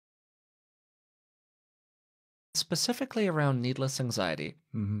specifically around needless anxiety,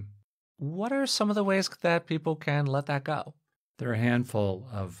 Mhm. what are some of the ways that people can let that go? There are a handful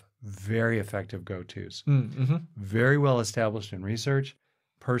of very effective go-tos, Mm-hmm. very well established in research,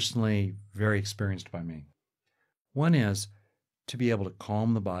 personally very experienced by me. One is to be able to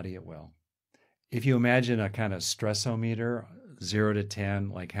calm the body at will. If you imagine a kind of stressometer, 0 to 10,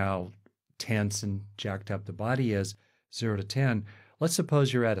 like how tense and jacked up the body is, 0 to 10, let's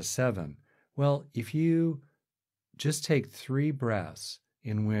suppose you're at a 7. Well, if you just take 3 breaths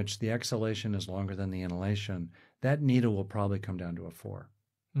in which the exhalation is longer than the inhalation, that needle will probably come down to a 4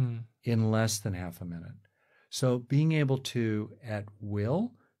 in less than half a minute. So being able to, at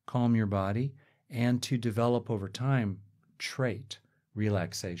will, calm your body and to develop over time trait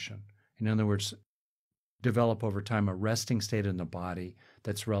relaxation. In other words, develop over time a resting state in the body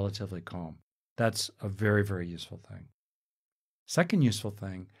that's relatively calm. That's a very, very useful thing. Second useful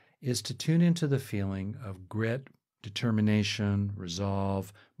thing is to tune into the feeling of grit, determination,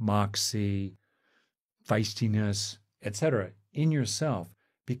 resolve, moxie, feistiness, etc. in yourself,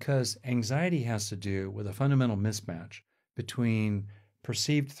 because anxiety has to do with a fundamental mismatch between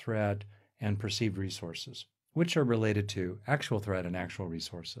perceived threat and perceived resources, which are related to actual threat and actual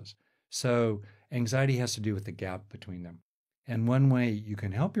resources. So anxiety has to do with the gap between them. And one way you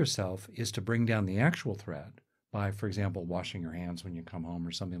can help yourself is to bring down the actual threat by, for example, washing your hands when you come home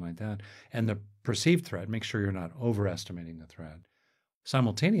or something like that. And the perceived threat, make sure you're not overestimating the threat.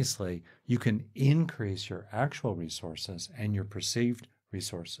 Simultaneously, you can increase your actual resources and your perceived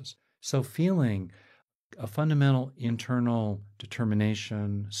resources. So feeling a fundamental internal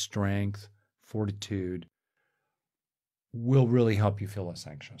determination, strength, fortitude will really help you feel less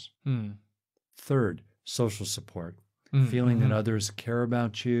anxious. Third, social support. Feeling that others care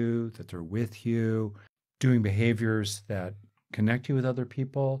about you, that they're with you, doing behaviors that connect you with other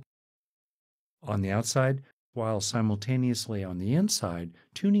people on the outside, while simultaneously on the inside,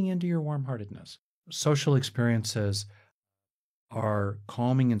 tuning into your warm-heartedness. Social experiences are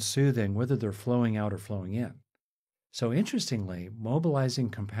calming and soothing, whether they're flowing out or flowing in. So interestingly, mobilizing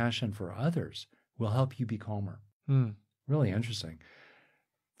compassion for others will help you be calmer. Really interesting.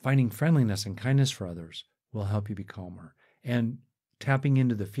 Finding friendliness and kindness for others will help you be calmer. And tapping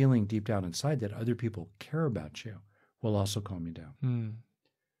into the feeling deep down inside that other people care about you will also calm you down.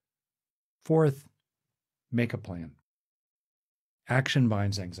 Fourth, make a plan. Action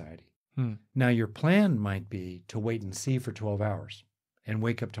binds anxiety. Now, your plan might be to wait and see for 12 hours and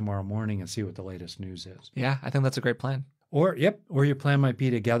wake up tomorrow morning and see what the latest news is. Yeah, I think that's a great plan. Or your plan might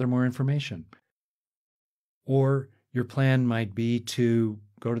be to gather more information. Or your plan might be to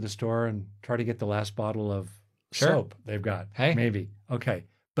go to the store and try to get the last bottle of soap they've got. Hey. Maybe. Okay.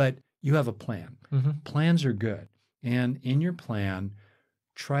 But you have a plan. Plans are good. And in your plan,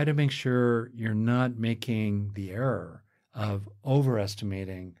 try to make sure you're not making the error of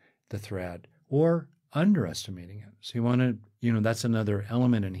overestimating the threat or underestimating it. So you want to, that's another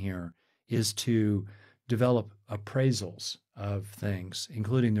element in here, is to develop appraisals of things,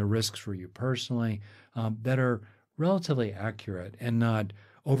 including the risks for you personally, that are relatively accurate and not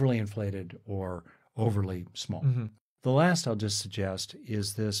overly inflated or overly small. The last I'll just suggest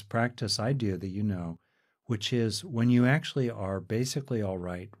is this practice I do that you know, which is when you actually are basically all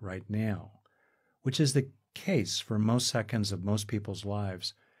right now, which is the case for most seconds of most people's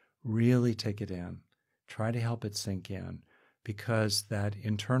lives, really take it in. Try to help it sink in, because that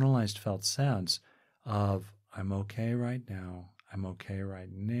internalized felt sense of I'm okay right now, I'm okay right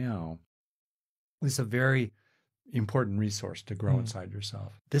now, is a very important resource to grow inside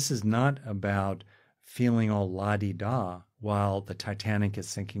yourself. This is not about feeling all la-di-da while the Titanic is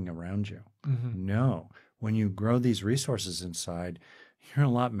sinking around you. No. When you grow these resources inside, you're a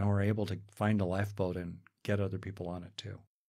lot more able to find a lifeboat and get other people on it too.